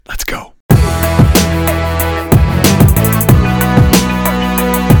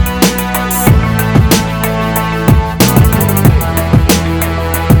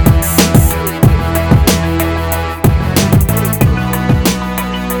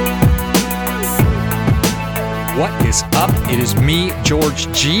What is up? It is me,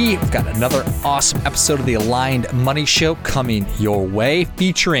 George G. We've got another awesome episode of the Aligned Money Show coming your way,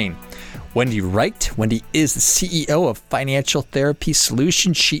 featuring Wendy Wright. Wendy is the CEO of Financial Therapy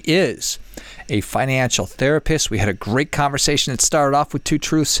Solutions. She is a financial therapist. We had a great conversation that started off with two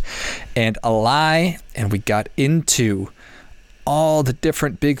truths and a lie, and we got into all the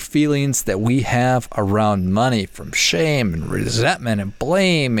different big feelings that we have around money, from shame and resentment and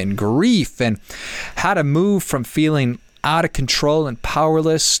blame and grief, and how to move from feeling out of control and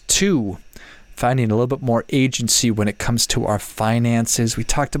powerless to finding a little bit more agency when it comes to our finances. We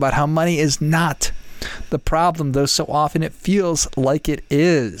talked about how money is not the problem, though so often it feels like it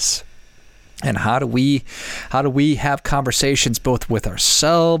is. And how do we have conversations both with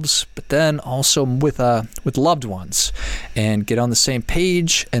ourselves, but then also with loved ones, and get on the same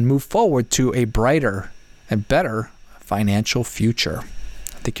page and move forward to a brighter and better financial future.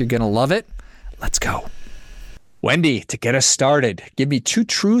 I think you're going to love it. Let's go. Wendy, to get us started, give me two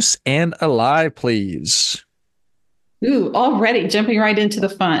truths and a lie, please. Ooh, already jumping right into the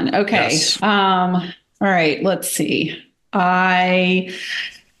fun. Okay. Yes. All right, let's see. I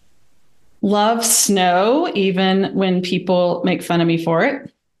love snow, even when people make fun of me for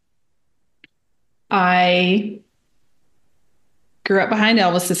it. I grew up behind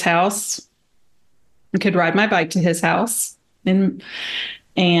Elvis's house and could ride my bike to his house. And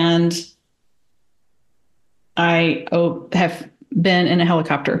I have been in a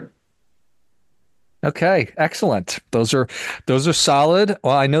helicopter. Okay, excellent. Those are solid.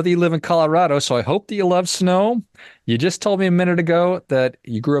 Well, I know that you live in Colorado, so I hope that you love snow. You just told me a minute ago that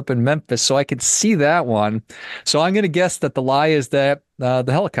you grew up in Memphis, so I could see that one. So I'm going to guess that the lie is that the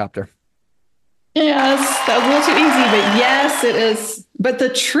helicopter. Yes, that was a little too easy, but yes, it is. But the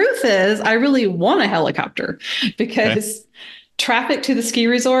truth is, I really want a helicopter because traffic to the ski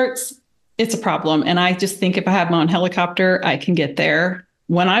resorts, it's a problem. And I just think if I have my own helicopter, I can get there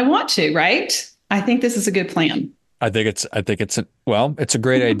when I want to, right? I think this is a good plan. I think it's a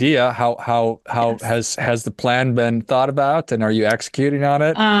great idea. How Yes. has the plan been thought about, and are you executing on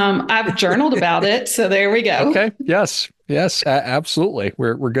it? I've journaled about it, so there we go. Okay. Yes. Absolutely.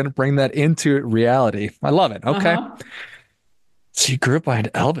 We're going to bring that into reality. I love it. Okay. So you grew up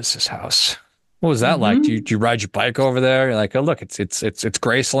behind Elvis's house. What was that like? Do you ride your bike over there? You're like, oh, look, it's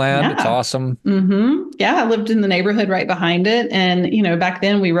Graceland. Yeah. It's awesome. Yeah, I lived in the neighborhood right behind it. And, back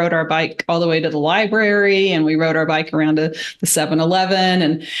then we rode our bike all the way to the library, and we rode our bike around to the 7-Eleven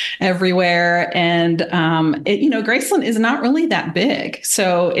and everywhere. And, Graceland is not really that big.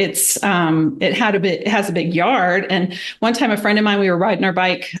 So it has a big yard. And one time a friend of mine, we were riding our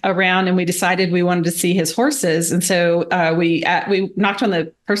bike around and we decided we wanted to see his horses. And so we knocked on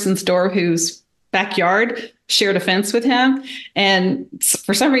the person's door whose backyard shared a fence with him. And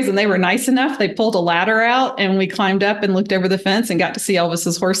for some reason, they were nice enough. They pulled a ladder out and we climbed up and looked over the fence and got to see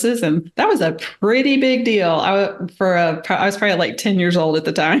Elvis's horses. And that was a pretty big deal. I was probably like 10 years old at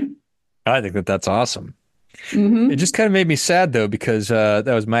the time. I think that's awesome. It just kind of made me sad, though, because that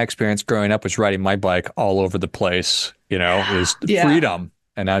was my experience growing up, was riding my bike all over the place. It was freedom.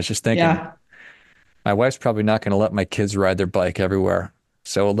 And I was just thinking, my wife's probably not going to let my kids ride their bike everywhere.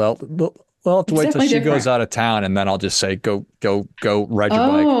 So they'll have to wait till she goes out of town, and then I'll just say, go ride your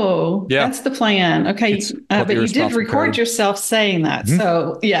bike. Oh, yeah. That's the plan. Okay. But you did record yourself saying that.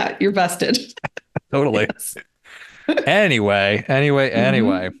 So yeah, you're busted. Totally. Yes. Anyway.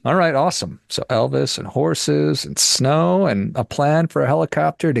 All right. Awesome. So Elvis and horses and snow and a plan for a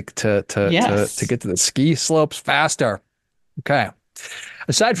helicopter to get to the ski slopes faster. Okay.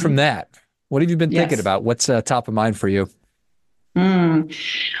 Aside from that, what have you been thinking about? What's top of mind for you?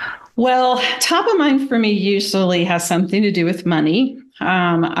 Well, top of mind for me usually has something to do with money.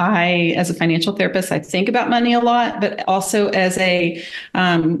 As a financial therapist, I think about money a lot, but also as a,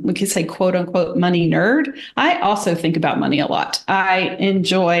 we could say, quote unquote, money nerd, I also think about money a lot. I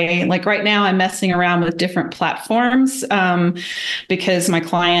enjoy, like right now, I'm messing around with different platforms because my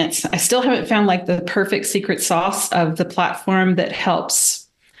clients, I still haven't found like the perfect secret sauce of the platform that helps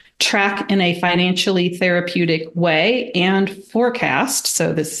track in a financially therapeutic way and forecast.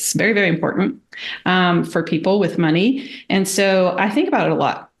 So this is very, very important for people with money. And so I think about it a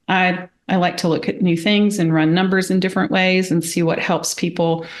lot. I like to look at new things and run numbers in different ways and see what helps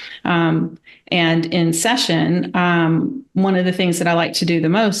people. And in session, one of the things that I like to do the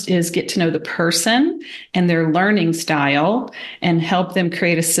most is get to know the person and their learning style and help them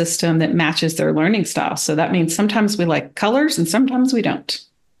create a system that matches their learning style. So that means sometimes we like colors and sometimes we don't.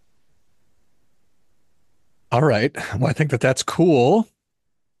 All right. Well, I think that's cool.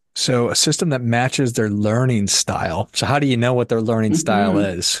 So a system that matches their learning style. So how do you know what their learning style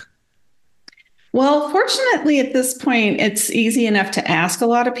is? Well, fortunately, at this point, it's easy enough to ask a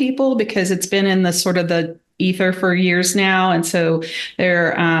lot of people because it's been in the sort of the ether for years now. And so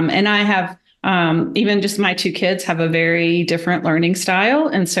and I have, even just my two kids have a very different learning style.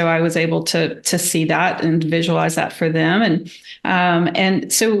 And so I was able to see that and visualize that for them.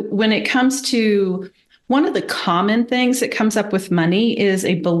 And so when it comes to one of the common things that comes up with money is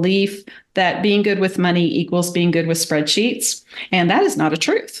a belief that being good with money equals being good with spreadsheets. And that is not a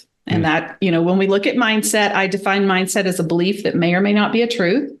truth. And that, when we look at mindset, I define mindset as a belief that may or may not be a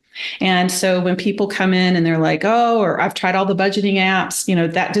truth. And so when people come in and they're like, oh, or I've tried all the budgeting apps,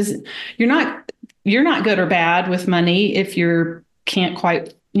 that doesn't, you're not good or bad with money if you can't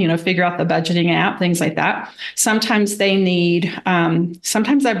quite, figure out the budgeting app, things like that. Sometimes they need,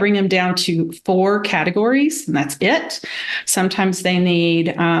 sometimes I bring them down to 4 categories and that's it. Sometimes they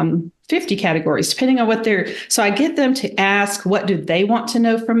need, 50 categories, depending on so I get them to ask, what do they want to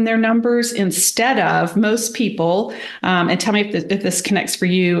know from their numbers instead of most people, and tell me if this connects for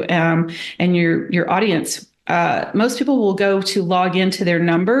you, and your audience. Most people will go to log into their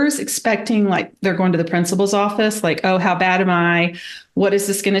numbers expecting like they're going to the principal's office, like, oh, how bad am I? What is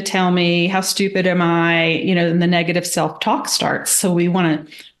this going to tell me? How stupid am I? And the negative self-talk starts. So we want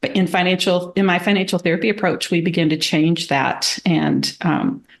to, but in my financial therapy approach, we begin to change that. And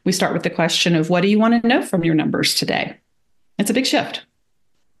we start with the question of, what do you want to know from your numbers today? It's a big shift.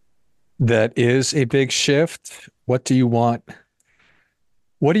 That is a big shift. What do you want?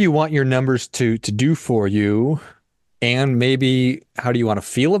 What do you want your numbers to do for you? And maybe how do you want to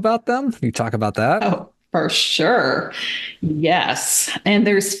feel about them? You talk about that. Oh, for sure. Yes. And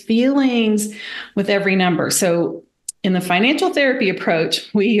there's feelings with every number. So in the financial therapy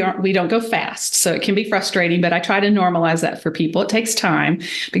approach, we don't go fast. So it can be frustrating, but I try to normalize that for people. It takes time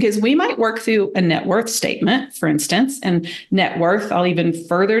because we might work through a net worth statement, for instance, and net worth, I'll even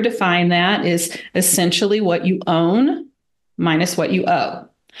further define that, is essentially what you own minus what you owe.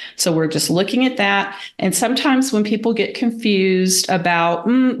 So we're just looking at that. And sometimes when people get confused about,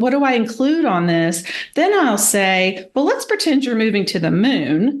 what do I include on this? Then I'll say, well, let's pretend you're moving to the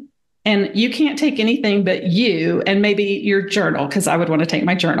moon and you can't take anything but you and maybe your journal, because I would want to take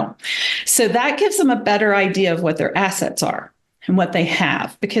my journal. So that gives them a better idea of what their assets are and what they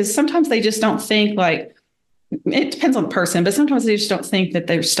have, because sometimes they just don't think like, it depends on the person, but sometimes they just don't think that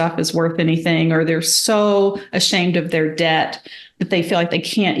their stuff is worth anything, or they're so ashamed of their debt that they feel like they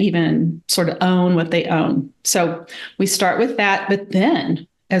can't even sort of own what they own. So we start with that. But then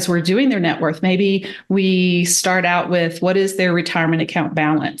as we're doing their net worth, maybe we start out with, what is their retirement account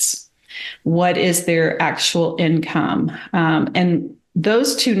balance? What is their actual income? And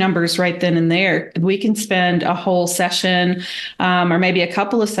those 2 numbers right then and there, we can spend a whole session, or maybe a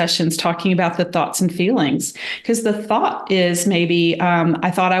couple of sessions talking about the thoughts and feelings. Because the thought is maybe, I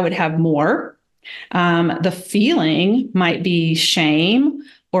thought I would have more. The feeling might be shame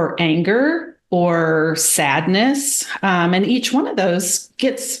or anger or sadness. And each one of those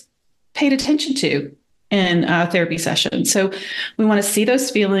gets paid attention to in a therapy session. So we want to see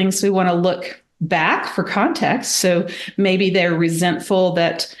those feelings. We want to look back for context. So maybe they're resentful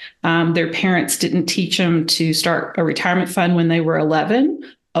that their parents didn't teach them to start a retirement fund when they were 11.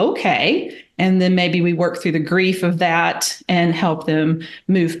 Okay. And then maybe we work through the grief of that and help them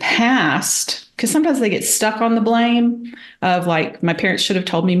move past, because sometimes they get stuck on the blame of like, my parents should have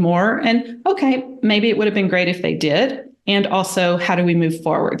told me more. And okay, maybe it would have been great if they did. And also, how do we move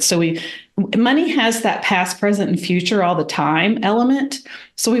forward? So money has that past, present, and future all the time element.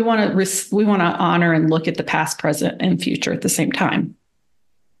 So we want to honor and look at the past, present, and future at the same time.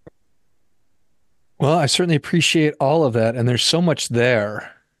 Well, I certainly appreciate all of that. And there's so much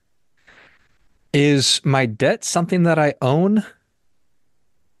there. Is my debt something that I own?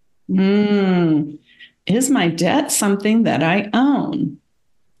 Is my debt something that I own?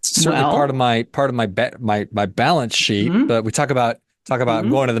 It's certainly part of my balance sheet. But we talk about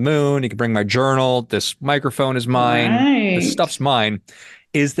going to the moon. You can bring my journal. This microphone is mine. Right. This stuff's mine.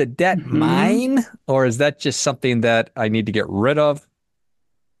 Is the debt mine, or is that just something that I need to get rid of?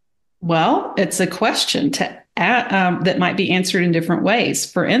 Well, it's a question that might be answered in different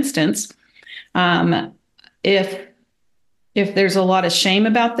ways. For instance, if there's a lot of shame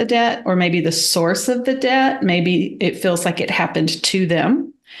about the debt, or maybe the source of the debt, maybe it feels like it happened to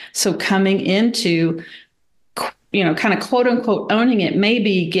them. So coming into, kind of quote unquote owning it,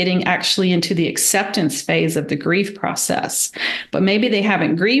 maybe getting actually into the acceptance phase of the grief process. But maybe they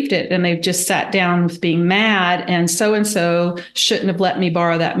haven't grieved it and they've just sat down with being mad, and so shouldn't have let me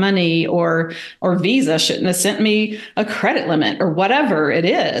borrow that money, or Visa shouldn't have sent me a credit limit, or whatever it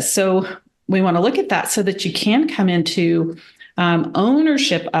is. So we want to look at that so that you can come into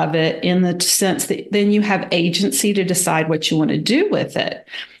ownership of it in the sense that then you have agency to decide what you want to do with it.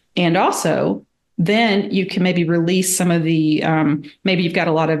 And also, then you can maybe release some of the, maybe you've got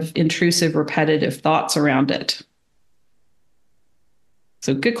a lot of intrusive, repetitive thoughts around it.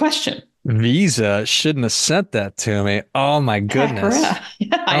 So good question. Visa shouldn't have sent that to me. Oh my goodness.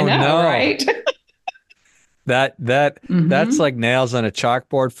 Yeah, I Oh know, no. right? That's like nails on a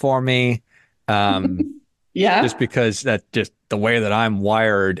chalkboard for me. Yeah. Just because that's just the way that I'm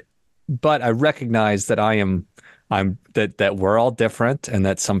wired. But I recognize that that we're all different and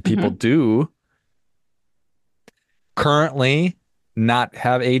that some people do currently not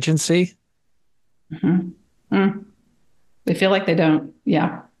have agency. They feel like they don't.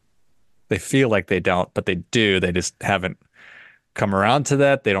 Yeah. They feel like they don't, but they do. They just haven't come around to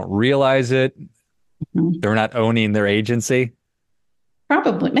that. They don't realize it. They're not owning their agency.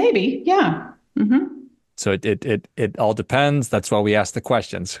 Probably, maybe. Yeah. So it all depends. That's why we ask the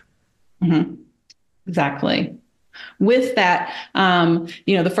questions. Exactly. With that,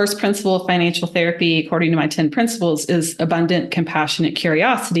 the first principle of financial therapy, according to my 10 principles, is abundant, compassionate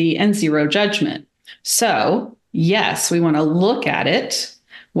curiosity and zero judgment. So, yes, we want to look at it,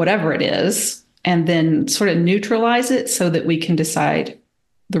 whatever it is, and then sort of neutralize it so that we can decide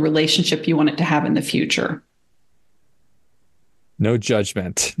the relationship you want it to have in the future. No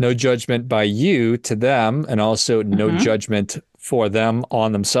judgment. No judgment by you to them, and also no judgment for them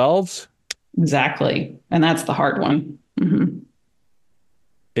on themselves. Exactly. And that's the hard one.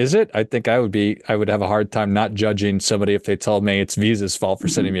 Is it? I think I would have a hard time not judging somebody if they told me it's Visa's fault for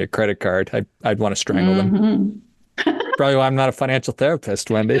sending me a credit card. I'd want to strangle them. Probably why I'm not a financial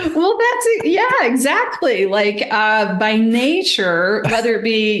therapist, Wendy. Well, exactly. Like by nature, whether it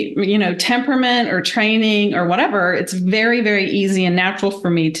be, temperament or training or whatever, it's very, very easy and natural for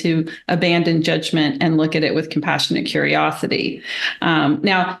me to abandon judgment and look at it with compassionate curiosity.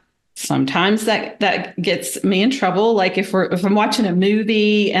 Now, sometimes that gets me in trouble. Like if I'm watching a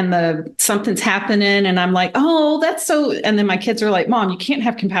movie and something's happening and I'm like, oh, that's so, and then my kids are like, Mom, you can't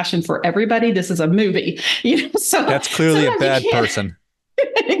have compassion for everybody. This is a movie. So that's clearly a bad person.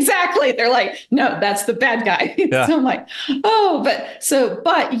 Exactly. They're like, no, that's the bad guy. Yeah. So I'm like, oh,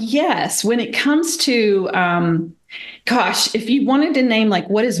 but yes, when it comes to, if you wanted to name like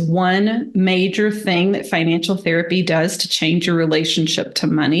what is one major thing that financial therapy does to change your relationship to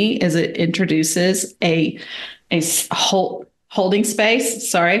money is it introduces a holding space.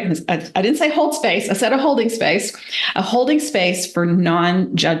 Sorry, I didn't say hold space. I said a holding space for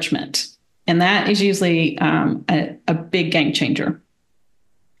non-judgment. And that is usually a big game changer.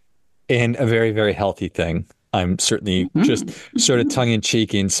 And a very, very healthy thing. I'm certainly just sort of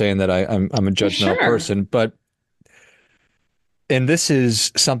tongue-in-cheek in saying that I'm a judgmental person, but and this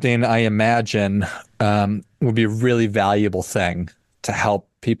is something I imagine would be a really valuable thing to help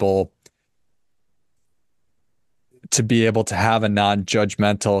people to be able to have a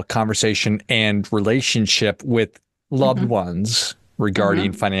non-judgmental conversation and relationship with loved ones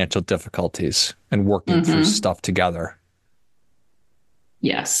regarding financial difficulties and working through stuff together.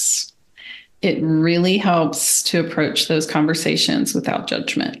 Yes. It really helps to approach those conversations without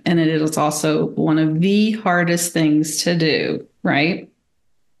judgment. And it is also one of the hardest things to do, right?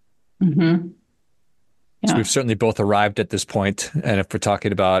 Yeah. So we've certainly both arrived at this point. And if we're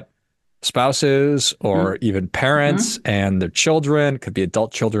talking about spouses or even parents and their children, could be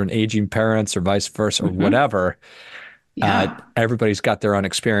adult children, aging parents, or vice versa, or whatever, everybody's got their own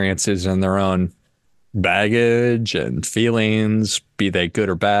experiences and their own baggage and feelings, be they good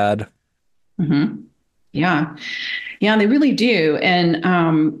or bad. Yeah, they really do,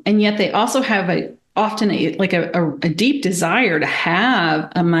 and yet they also have often a deep desire to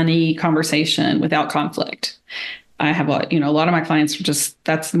have a money conversation without conflict. I have a lot of my clients are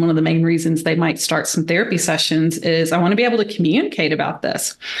that's one of the main reasons they might start some therapy sessions is I want to be able to communicate about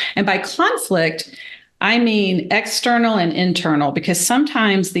this, and by conflict, I mean external and internal, because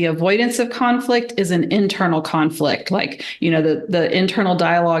sometimes the avoidance of conflict is an internal conflict. Like, the internal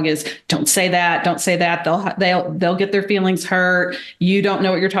dialogue is don't say that. They'll get their feelings hurt. You don't know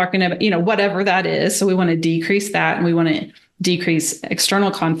what you're talking about, whatever that is. So we want to decrease that, and we want to decrease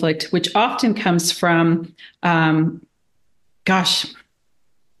external conflict, which often comes from, at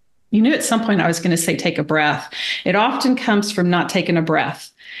some point I was going to say, take a breath. It often comes from not taking a breath.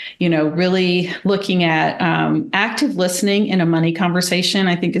 Really looking at active listening in a money conversation,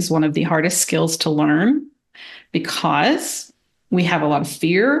 I think is one of the hardest skills to learn, because We have a lot of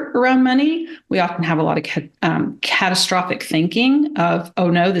fear around money. We often have a lot of catastrophic thinking of, oh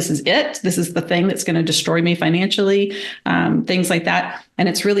no, this is it. This is the thing that's going to destroy me financially, things like that. And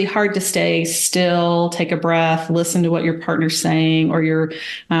it's really hard to stay still, take a breath, listen to what your partner's saying, or your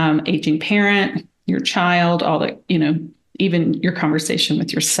aging parent, your child, all that, even your conversation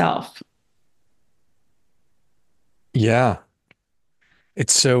with yourself. Yeah.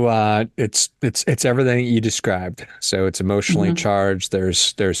 It's so it's everything you described. So it's emotionally Mm-hmm. charged.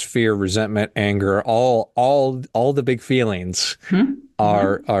 There's fear, resentment, anger, all the big feelings Mm-hmm.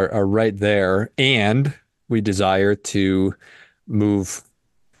 are right there. And we desire to move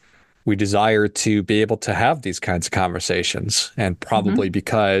we desire to be able to have these kinds of conversations. And probably Mm-hmm.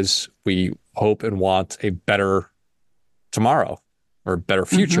 because we hope and want a better tomorrow or a better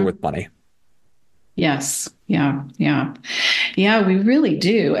future with Mm-hmm. money. Yes. Yeah. Yeah. Yeah, we really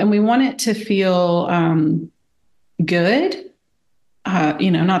do. And we want it to feel good.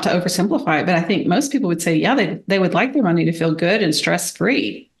 Not to oversimplify it, but I think most people would say, yeah, they would like their money to feel good and stress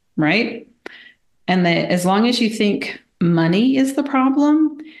free, right? And that as long as you think money is the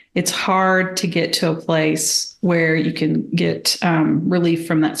problem, it's hard to get to a place where you can get relief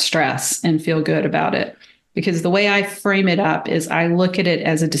from that stress and feel good about it. Because the way I frame it up is I look at it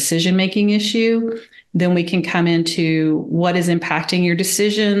as a decision making issue. Then we can come into what is impacting your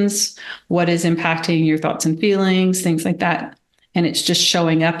decisions, what is impacting your thoughts and feelings, things like that. And it's just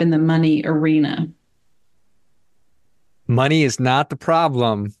showing up in the money arena. Money is not the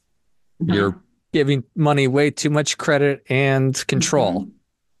problem. You're Mhm. giving money way too much credit and control. Mhm.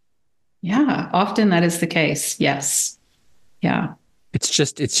 Yeah, often that is the case. Yes. Yeah. It's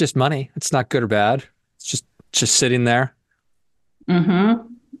just money. It's not good or bad. It's just sitting there. Mm-hmm.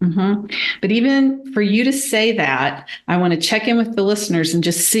 Mm-hmm. But even for you to say that, I want to check in with the listeners and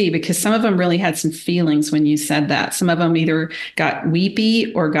just see, because some of them really had some feelings when you said that. Some of them either got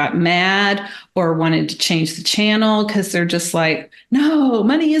weepy or got mad or wanted to change the channel because they're just like, no,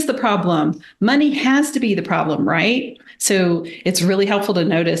 money is the problem. Money has to be the problem, right? So it's really helpful to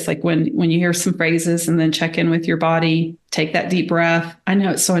notice, like when you hear some phrases, and then check in with your body, take that deep breath. I know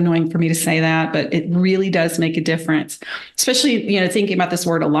it's so annoying for me to say that, but it really does make a difference, especially, thinking about this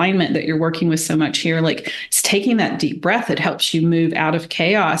word alignment that you're working with so much here. Like, it's taking that deep breath. It helps you move out of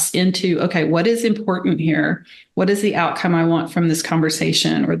chaos into, okay, what is important here? What is the outcome I want from this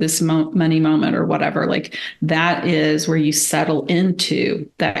conversation or this money moment or whatever? Like, that is where you settle into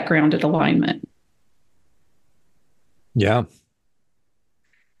that grounded alignment. Yeah.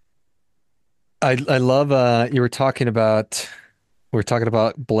 I love you were talking about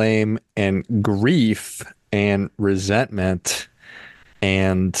blame and grief and resentment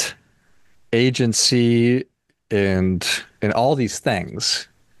and agency and all these things.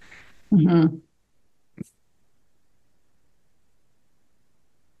 Mm-hmm.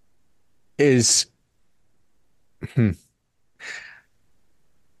 Is hmm,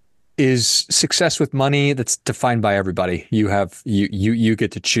 is success with money that's defined by everybody. You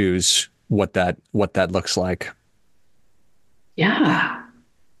get to choose what that looks like. Yeah.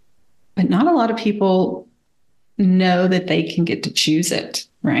 But not a lot of people know that they can get to choose it,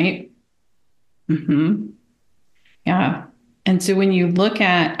 right? Mm-hmm. Yeah. And so when you look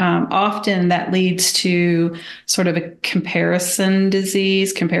at, often that leads to sort of a comparison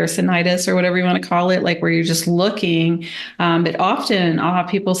disease, comparisonitis, or whatever you want to call it, like where you're just looking. But often I'll have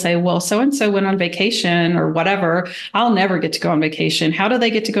people say, well, so and so went on vacation or whatever. I'll never get to go on vacation. How do they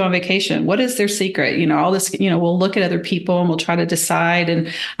get to go on vacation? What is their secret? All this, we'll look at other people and we'll try to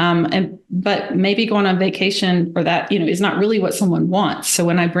decide. But maybe going on vacation or that, is not really what someone wants. So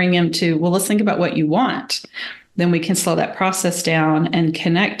when I bring them to, well, let's think about what you want, then we can slow that process down and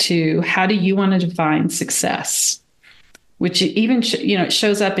connect to, how do you want to define success? Which even, it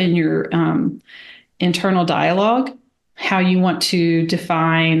shows up in your internal dialogue, how you want to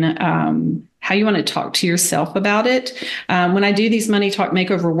define, how you want to talk to yourself about it. When I do these money talk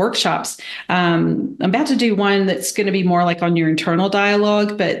makeover workshops, I'm about to do one that's going to be more like on your internal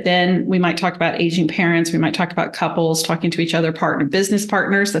dialogue, but then we might talk about aging parents. We might talk about couples talking to each other, business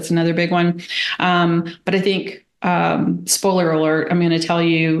partners. That's another big one. But I think, spoiler alert, I'm going to tell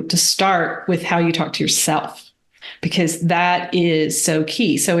you to start with how you talk to yourself, because that is so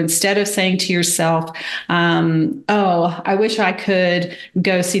key. So instead of saying to yourself, oh, I wish I could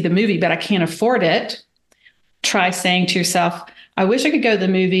go see the movie, but I can't afford it, try saying to yourself, I wish I could go to the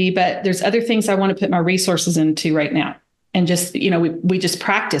movie, but there's other things I want to put my resources into right now. And just, we just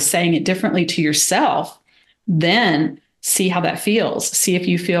practice saying it differently to yourself, then see how that feels. See if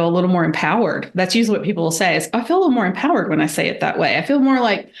you feel a little more empowered. That's usually what people will say is, I feel a little more empowered when I say it that way. I feel more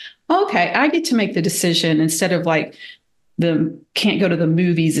like, okay, I get to make the decision instead of like the can't go to the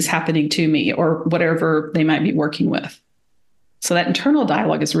movies is happening to me, or whatever they might be working with. So that internal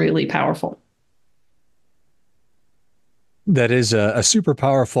dialogue is really powerful. That is a super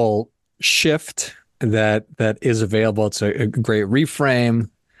powerful shift that is available. It's a great reframe.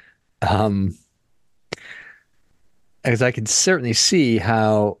 As I can certainly see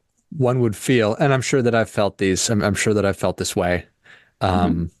how one would feel, and I'm sure that I've felt these. I'm sure that I've felt this way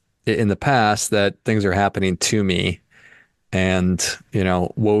in the past, that things are happening to me, and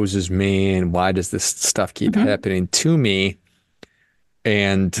woes is me, and why does this stuff keep happening to me?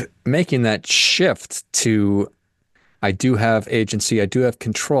 And making that shift to, I do have agency, I do have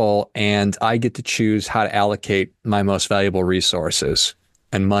control, and I get to choose how to allocate my most valuable resources.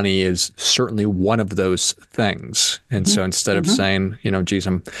 And money is certainly one of those things. And so instead of saying, geez,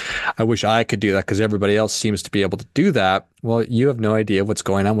 I wish I could do that because everybody else seems to be able to do that. Well, you have no idea what's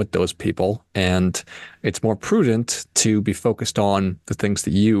going on with those people. And it's more prudent to be focused on the things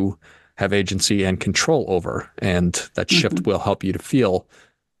that you have agency and control over. And that shift will help you to feel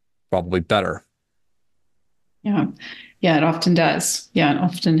probably better. Yeah. Yeah, it often does. Yeah, it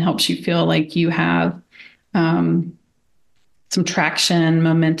often helps you feel like you have some traction,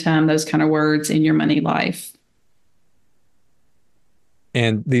 momentum, those kind of words in your money life.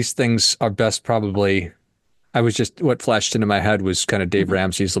 And these things are best probably, what flashed into my head was kind of Dave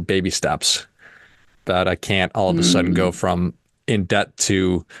Ramsey's baby steps. That I can't all of a sudden go from in debt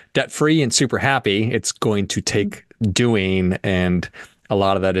to debt free and super happy. It's going to take doing, and a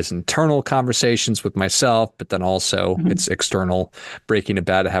lot of that is internal conversations with myself, but then also it's external, breaking of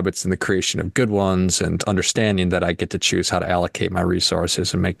bad habits and the creation of good ones, and understanding that I get to choose how to allocate my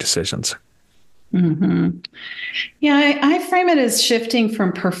resources and make decisions. Yeah, I frame it as shifting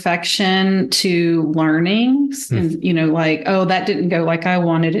from perfection to learning. And, like, oh, that didn't go like I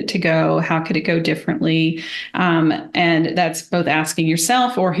wanted it to go. How could it go differently? And that's both asking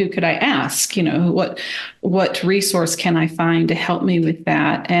yourself, or who could I ask? What resource can I find to help me with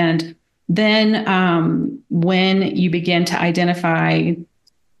that? And then when you begin to identify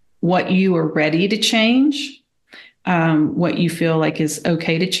what you are ready to change, what you feel like is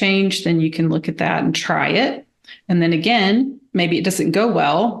okay to change, then you can look at that and try it. And then again, maybe it doesn't go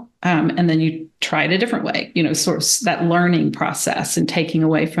well. And then you try it a different way, sort of that learning process and taking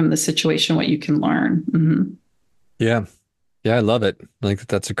away from the situation what you can learn. Yeah. Yeah, I love it. I think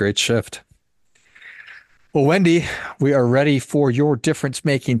that's a great shift. Well, Wendy, we are ready for your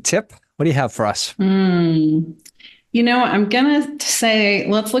difference-making tip. What do you have for us? I'm going to say,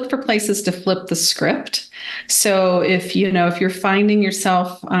 let's look for places to flip the script. So if you're finding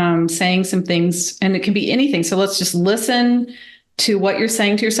yourself saying some things, and it can be anything. So let's just listen to what you're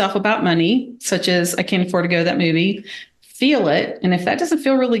saying to yourself about money, such as, I can't afford to go to that movie. Feel it. And if that doesn't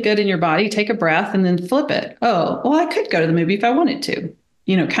feel really good in your body, take a breath and then flip it. Oh, well, I could go to the movie if I wanted to.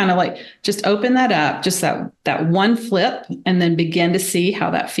 Kind of like just open that up, just that one flip, and then begin to see how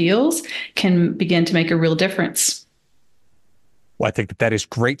that feels can begin to make a real difference. Well, I think that is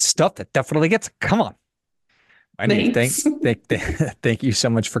great stuff. That definitely gets, come on. Wendy, thank you so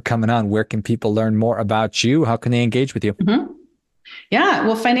much for coming on. Where can people learn more about you? How can they engage with you? Yeah,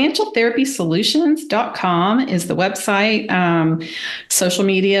 well, financialtherapysolutions.com is the website, social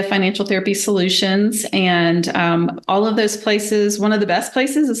media, Financial Therapy Solutions, and all of those places. One of the best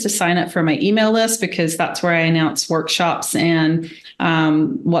places is to sign up for my email list, because that's where I announce workshops and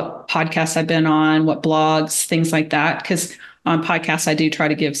what podcasts I've been on, what blogs, things like that. Because on podcasts, I do try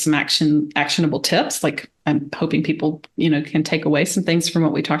to give some actionable tips. Like, I'm hoping people, can take away some things from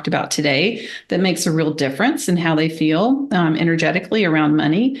what we talked about today that makes a real difference in how they feel energetically around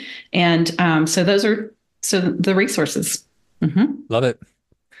money. And so those are the resources. Love it.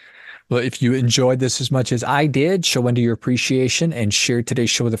 Well, if you enjoyed this as much as I did, show Wendy your appreciation and share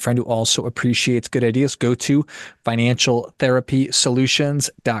today's show with a friend who also appreciates good ideas. Go to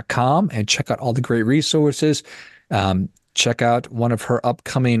financialtherapysolutions.com and check out all the great resources. Check out one of her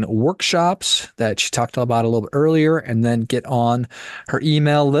upcoming workshops that she talked about a little bit earlier, and then get on her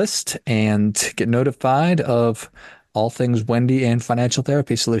email list and get notified of all things Wendy and Financial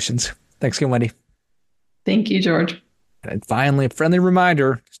Therapy Solutions. Thanks again, Wendy. Thank you, George. And finally, a friendly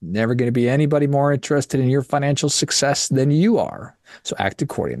reminder, there's never going to be anybody more interested in your financial success than you are. So act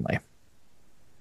accordingly.